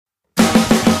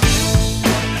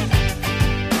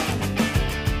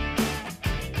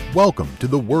Welcome to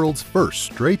the world's first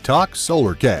Straight Talk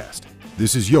Solarcast.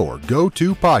 This is your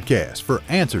go-to podcast for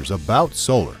answers about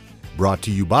solar. Brought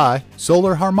to you by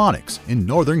Solar Harmonics in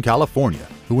Northern California,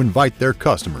 who invite their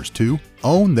customers to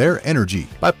own their energy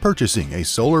by purchasing a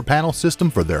solar panel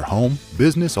system for their home,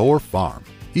 business, or farm.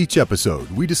 Each episode,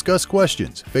 we discuss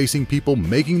questions facing people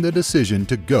making the decision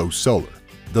to go solar.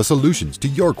 The solutions to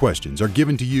your questions are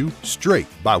given to you straight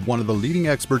by one of the leading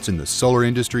experts in the solar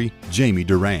industry, Jamie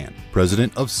Duran,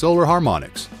 president of Solar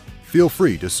Harmonics. Feel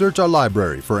free to search our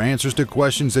library for answers to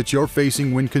questions that you're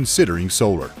facing when considering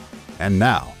solar. And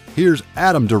now, here's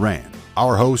Adam Duran,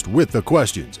 our host with the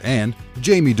questions, and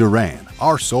Jamie Duran,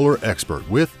 our solar expert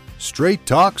with Straight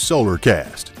Talk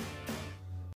Solarcast.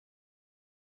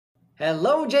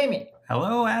 Hello, Jamie.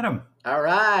 Hello, Adam. All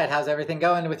right. How's everything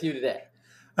going with you today?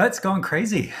 It's going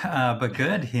crazy, but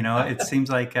good. You know, it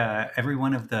seems like every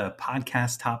one of the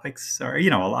podcast topics, or, a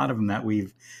lot of them that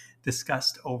we've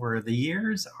discussed over the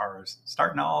years are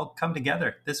starting to all come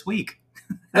together this week.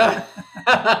 I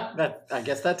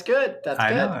guess that's good.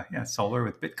 I know. Yeah. Solar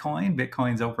with Bitcoin.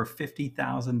 Bitcoin's over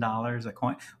 $50,000 a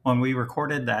coin. When we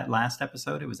recorded that last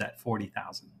episode, it was at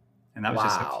 40,000. And that was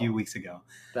just a few weeks ago.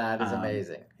 That is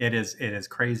amazing. It is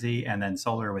crazy. And then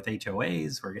solar with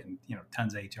HOAs, we're getting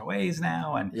tons of HOAs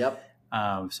now,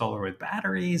 and solar with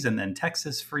batteries, and then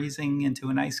Texas freezing into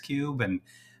an ice cube, and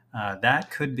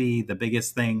that could be the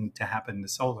biggest thing to happen to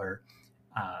solar.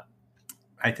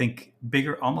 I think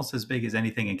bigger, almost as big as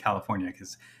anything in California,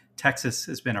 because Texas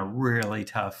has been a really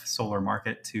tough solar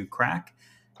market to crack,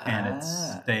 and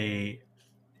they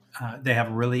have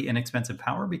really inexpensive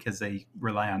power because they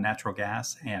rely on natural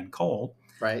gas and coal.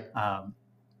 Right.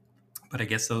 But I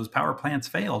guess those power plants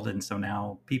failed. And so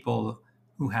now people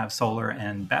who have solar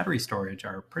and battery storage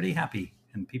are pretty happy.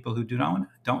 And people who don't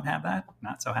have that,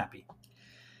 not so happy.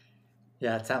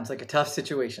 Yeah, it sounds like a tough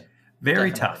situation.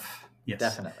 Very tough. Yes.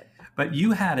 Definitely. But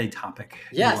you had a topic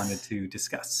you wanted to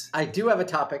discuss. I do have a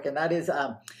topic, and that is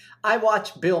I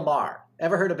watch Bill Maher.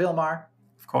 Ever heard of Bill Maher?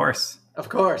 Of course. Of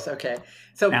course. Okay.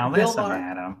 So now Bill listen,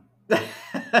 Maher,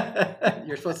 Adam.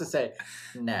 You're supposed to say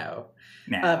no.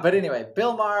 No. But anyway,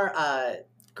 Bill Maher,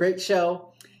 great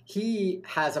show. He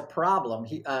has a problem.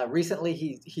 He recently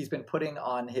he's been putting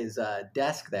on his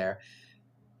desk there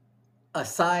a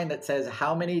sign that says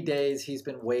how many days he's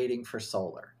been waiting for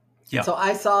solar. Yeah. So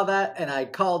I saw that and I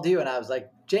called you and I was like,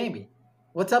 Jamie,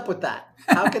 what's up with that?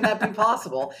 How can that be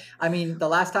possible? I mean, the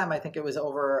last time I think it was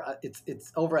over,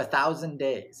 it's over 1,000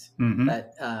 days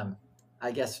that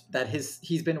I guess that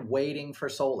he's been waiting for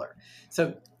solar.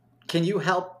 So can you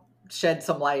help shed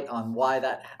some light on why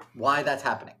that's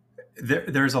happening?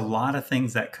 There's a lot of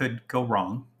things that could go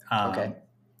wrong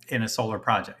in a solar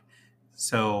project.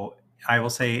 So I will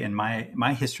say in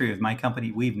my history with my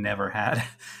company, we've never had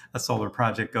a solar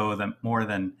project go more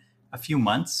than a few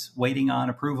months waiting on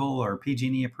approval or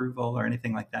PG&E approval or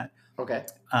anything like that. Okay.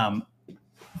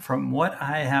 From what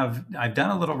I've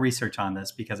done a little research on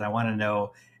this because I want to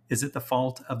know, is it the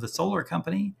fault of the solar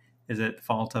company? Is it the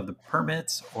fault of the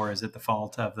permits, or is it the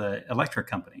fault of the electric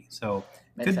company? So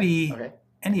it could be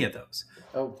any of those.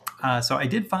 Oh. So I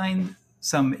did find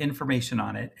some information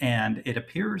on it, and it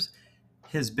appears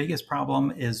his biggest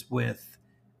problem is with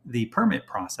the permit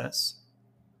process.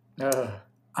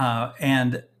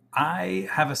 And I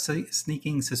have a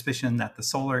sneaking suspicion that the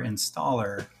solar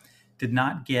installer did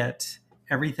not get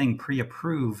everything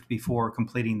pre-approved before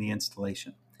completing the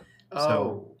installation.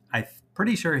 So I'm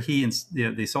pretty sure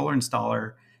the solar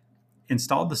installer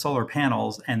installed the solar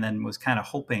panels and then was kind of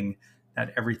hoping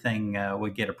that everything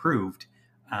would get approved.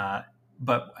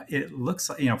 But it looks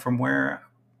like,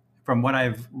 from what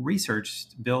I've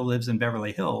researched, Bill lives in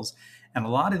Beverly Hills, and a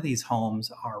lot of these homes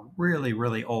are really,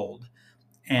 really old.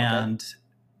 And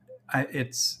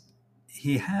it's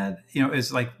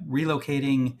like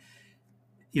relocating,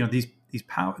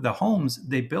 the homes.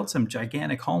 They built some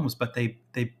gigantic homes, but they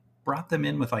brought them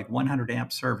in with like 100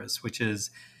 amp service, which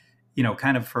is,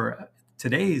 kind of for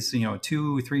today's,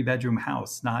 2-3 bedroom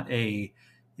house, not a,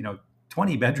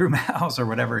 20 bedroom house or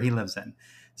whatever he lives in.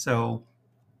 So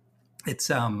it's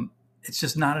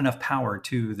just not enough power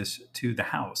to the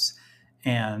house.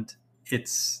 And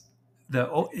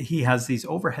he has these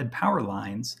overhead power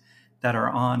lines that are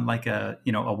on like a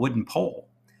wooden pole.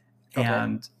 Okay.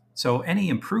 And so any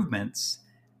improvements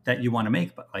that you want to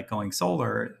make, but like going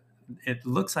solar, it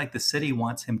looks like the city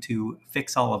wants him to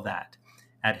fix all of that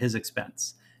at his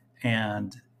expense.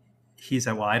 And he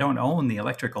said, well, I don't own the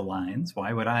electrical lines.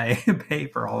 Why would I pay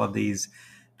for all of these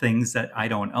things that I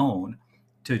don't own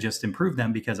to just improve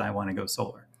them because I want to go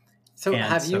solar? So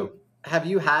have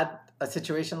you had a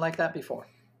situation like that before?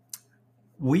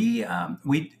 We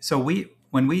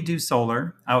when we do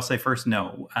solar, I'll say first,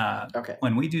 no. Okay.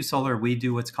 When we do solar, we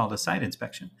do what's called a site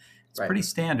inspection. It's pretty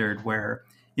standard where,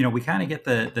 we kind of get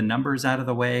the numbers out of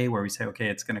the way where we say, okay,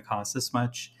 it's going to cost this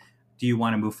much. Do you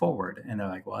want to move forward? And they're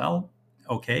like, well,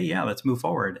 okay, yeah, let's move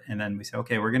forward. And then we say,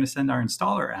 okay, we're going to send our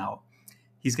installer out.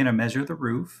 He's going to measure the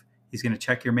roof. He's going to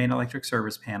check your main electric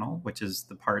service panel, which is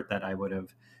the part that I would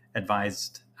have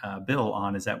advised Bill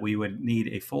on, is that we would need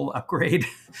a full upgrade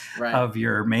of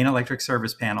your main electric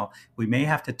service panel. We may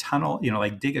have to tunnel,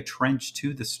 like dig a trench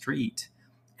to the street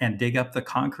and dig up the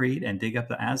concrete and dig up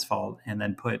the asphalt, and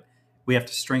then we have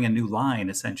to string a new line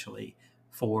essentially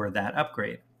for that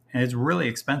upgrade. And it's really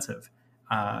expensive.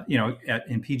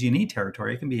 In PG&E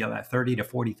territory, it can be about $30,000 to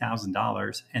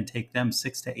 $40,000 and take them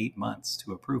 6 to 8 months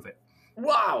to approve it.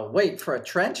 Wow. Wait, for a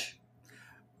trench?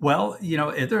 Well,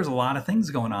 there's a lot of things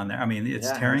going on there. I mean,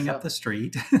 it's tearing up the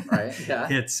street. Right. Yeah.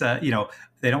 It's,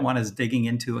 they don't want us digging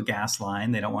into a gas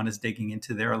line. They don't want us digging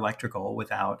into their electrical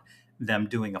without them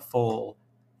doing a full,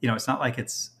 it's not like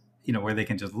it's, where they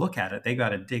can just look at it. They got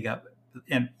to dig up,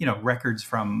 and, records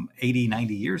from 80,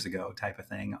 90 years ago type of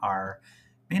thing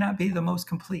may not be the most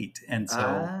complete. And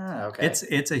so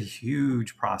it's a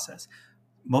huge process.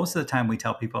 Most of the time we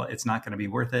tell people it's not going to be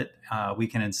worth it. We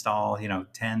can install,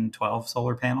 10, 12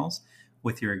 solar panels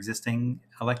with your existing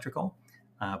electrical,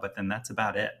 but then that's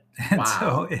about it. And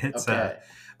so it's, but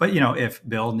if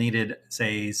Bill needed,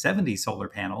 say, 70 solar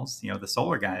panels, the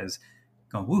solar guys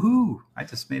going, woohoo, I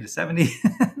just made a 70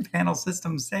 panel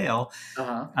system sale.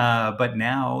 But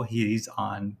now he's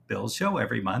on Bill's show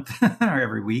every month or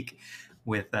every week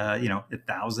with,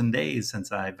 1,000 days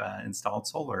since I've installed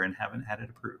solar and haven't had it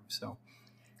approved. So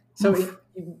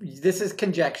this is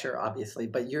conjecture, obviously,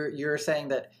 but you're saying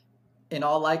that in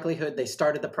all likelihood, they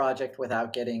started the project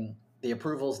without getting the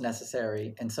approvals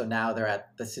necessary. And so now they're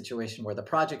at the situation where the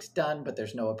project's done, but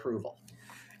there's no approval.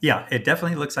 Yeah, it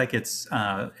definitely looks like it's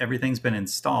everything's been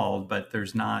installed, but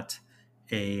there's no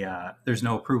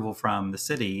approval from the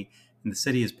city. And the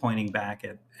city is pointing back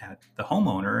at the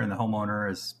homeowner, and the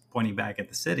homeowner is pointing back at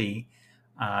the city.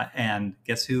 And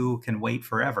guess who can wait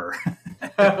forever?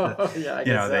 They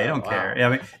don't care. I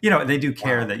mean, they do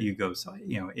care that you go,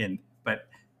 but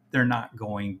they're not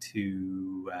going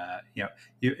to,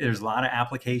 there's a lot of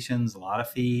applications, a lot of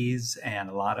fees, and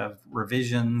a lot of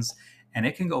revisions, and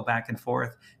it can go back and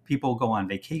forth. People go on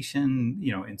vacation,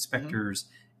 inspectors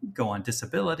go on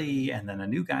disability, and then a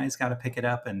new guy's got to pick it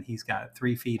up, and he's got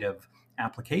 3 feet of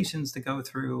applications to go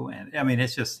through. And I mean,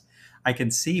 it's just, I can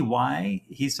see why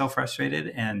he's so frustrated,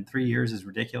 and 3 years is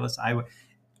ridiculous. I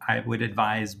would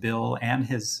advise Bill and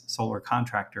his solar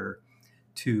contractor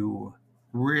to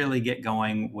really get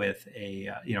going with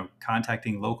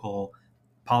contacting local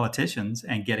politicians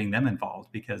and getting them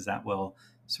involved, because that will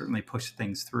certainly push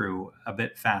things through a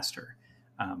bit faster.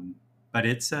 But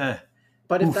it's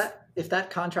but if that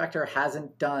contractor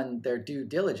hasn't done their due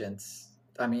diligence,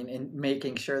 I mean, in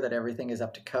making sure that everything is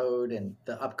up to code and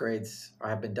the upgrades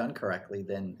have been done correctly,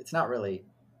 then it's not really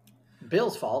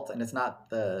Bill's fault, and it's not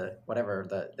the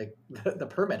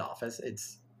permit office.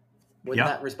 Wouldn't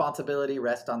that responsibility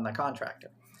rest on the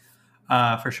contractor?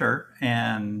 For sure.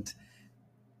 And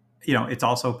it's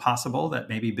also possible that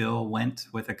maybe Bill went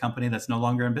with a company that's no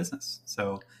longer in business.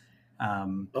 So,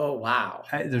 oh wow,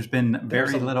 there's been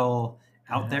very little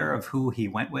out there of who he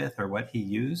went with or what he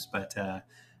used, but.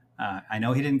 I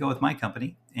know he didn't go with my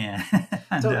company, and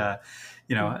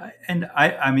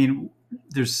I mean,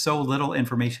 there's so little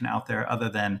information out there other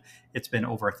than it's been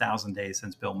over 1,000 days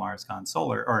since Bill Maher's got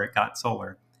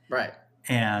solar. Right.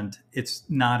 And it's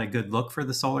not a good look for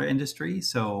the solar industry.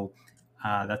 So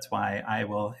that's why I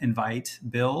will invite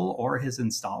Bill or his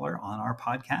installer on our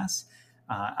podcast.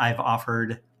 I've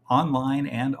offered online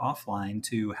and offline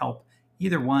to help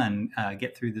either one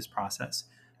get through this process.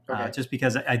 Just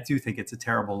because I do think it's a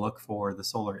terrible look for the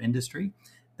solar industry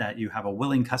that you have a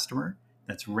willing customer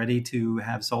that's ready to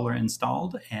have solar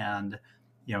installed, and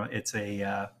it's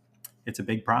a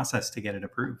big process to get it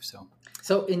approved.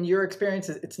 So in your experience,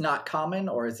 it's not common,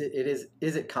 or is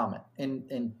it common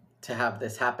in to have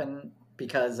this happen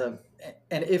because of,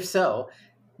 and if so,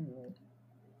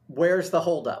 where's the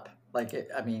holdup?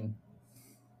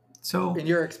 So in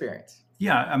your experience,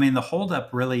 I mean, the holdup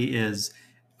really is.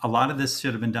 A lot of this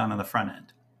should have been done on the front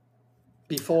end.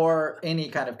 Before any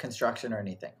kind of construction or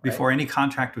anything. Right? Before any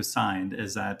contract was signed,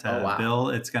 is that, Bill,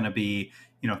 it's going to be,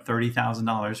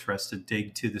 $30,000 for us to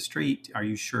dig to the street. Are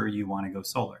you sure you want to go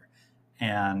solar?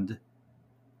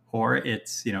 Or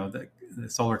it's, the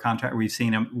solar contract, we've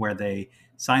seen them where they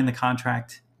sign the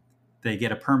contract, they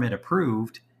get a permit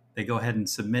approved, they go ahead and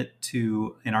submit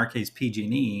to, in our case,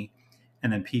 PG&E,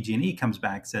 and then PG&E comes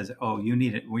back, says, oh, you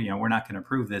need it. We're not going to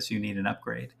approve this. You need an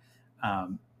upgrade.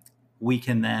 We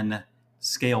can then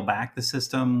scale back the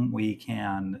system. We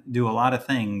can do a lot of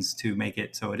things to make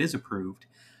it so it is approved.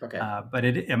 Okay. But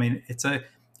it's a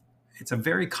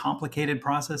very complicated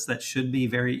process that should be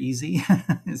very easy,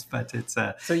 but there's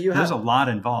a lot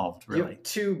involved, really. You have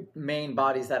two main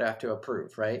bodies that have to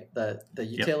approve, right? The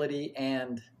utility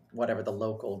and whatever the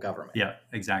local government. Yeah,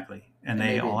 exactly. And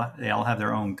they all have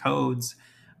their own codes,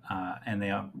 and they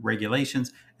have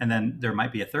regulations. And then there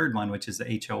might be a third one, which is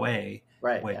the HOA,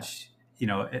 right? Which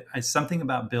it's something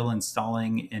about Bill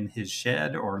installing in his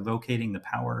shed or locating the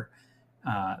power,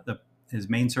 his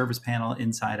main service panel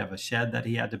inside of a shed that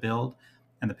he had to build.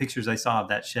 And the pictures I saw of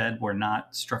that shed were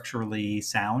not structurally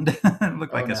sound. It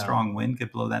looked like a strong wind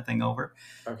could blow that thing over.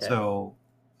 Okay. So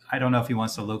I don't know if he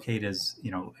wants to locate his,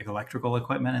 electrical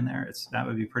equipment in there. That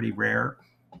would be pretty rare.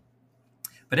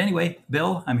 But anyway,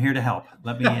 Bill, I'm here to help.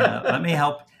 Let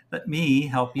me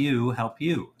help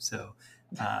you. So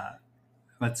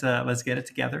let's get it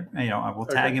together. I will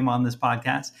tag him on this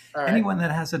podcast. Right. Anyone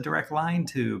that has a direct line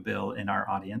to Bill in our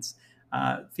audience,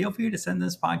 feel free to send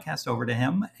this podcast over to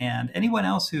him. And anyone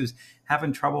else who's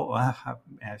having trouble, I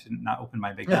should not open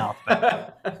my big mouth,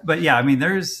 but yeah,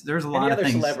 there's a lot of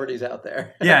things. Celebrities out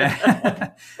there.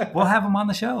 Yeah, we'll have them on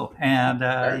the show, and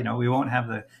we won't have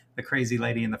the crazy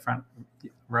lady in the front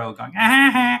row going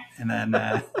and then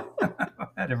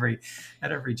at every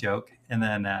joke. And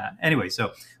then anyway,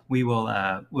 so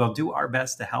we'll do our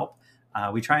best to help.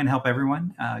 We try and help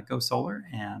everyone go solar,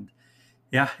 and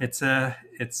yeah, it's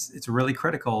really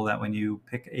critical that when you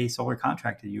pick a solar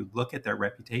contractor, you look at their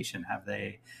reputation. Have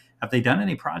they done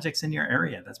any projects in your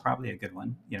area? That's probably a good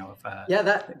one.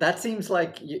 That seems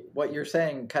like what you're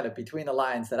saying, kind of between the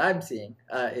lines that I'm seeing,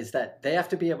 is that they have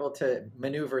to be able to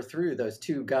maneuver through those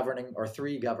two governing or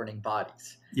three governing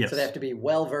bodies. Yes. So they have to be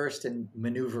well versed in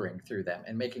maneuvering through them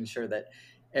and making sure that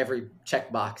every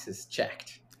checkbox is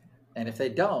checked. And if they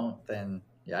don't, then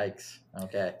yikes.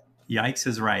 Okay. Yikes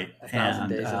is right. 1,000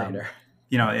 days later.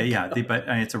 But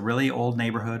it's a really old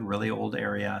neighborhood, really old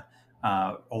area,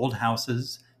 old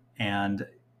houses, and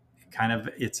kind of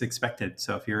it's expected.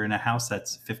 So if you're in a house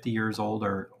that's 50 years old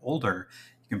or older,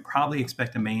 you can probably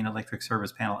expect a main electric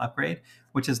service panel upgrade,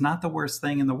 which is not the worst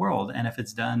thing in the world. And if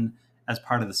it's done as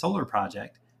part of the solar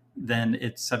project, then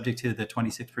it's subject to the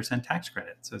 26% tax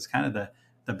credit. So it's kind of the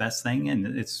best thing, and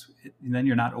then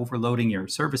you're not overloading your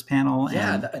service panel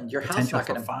and your house not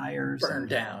for fires burn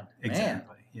down.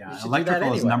 Exactly. Man, yeah,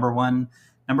 electrical is number one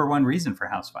reason for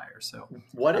house fires. So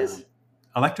what is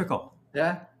electrical?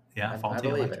 Yeah, faulty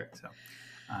electric. So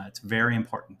it's very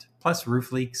important. Plus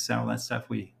roof leaks and all that stuff.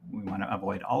 We want to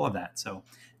avoid all of that. So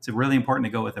it's really important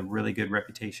to go with a really good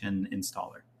reputation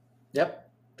installer. Yep,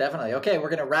 definitely. Okay, we're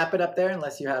going to wrap it up there.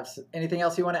 Unless you have anything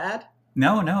else you want to add.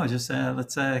 No, just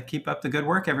let's keep up the good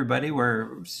work, everybody.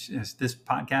 This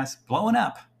podcast blowing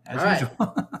up as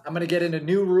usual. I'm going to get into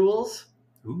new rules.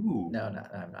 Ooh. No,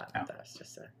 I'm not. Oh. That's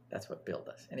just that's what Bill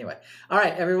does. Anyway, all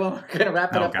right, everyone, we're going to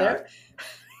wrap it up there.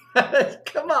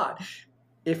 Come on.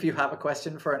 If you have a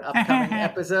question for an upcoming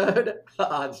episode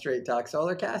on Straight Talk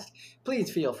Solarcast,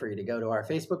 please feel free to go to our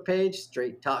Facebook page,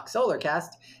 Straight Talk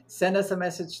Solarcast. Send us a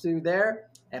message through there,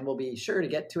 and we'll be sure to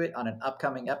get to it on an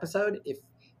upcoming episode. If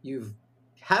you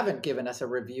haven't given us a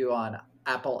review on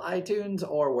Apple iTunes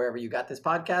or wherever you got this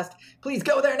podcast, please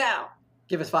go there now.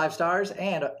 Give us 5 stars.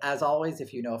 And as always,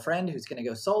 if you know a friend who's going to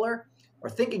go solar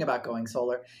or thinking about going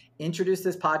solar, introduce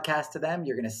this podcast to them.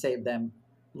 You're going to save them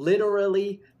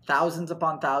literally thousands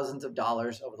upon thousands of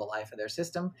dollars over the life of their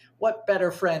system. What better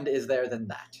friend is there than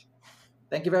that?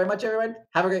 Thank you very much, everyone.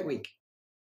 Have a great week.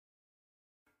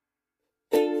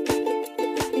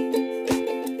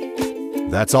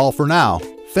 That's all for now.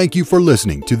 Thank you for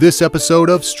listening to this episode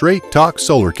of Straight Talk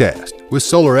Solarcast with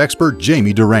solar expert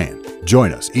Jamie Duran.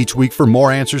 Join us each week for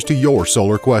more answers to your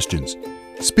solar questions.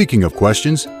 Speaking of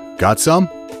questions, got some?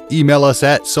 Email us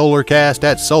at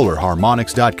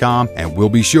solarcast@solarharmonics.com and we'll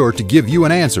be sure to give you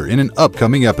an answer in an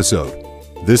upcoming episode.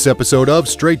 This episode of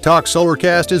Straight Talk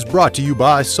Solarcast is brought to you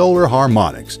by Solar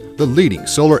Harmonics, the leading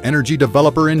solar energy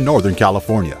developer in Northern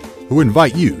California, who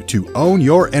invite you to own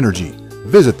your energy.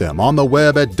 Visit them on the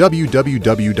web at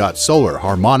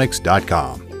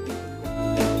www.solarharmonics.com.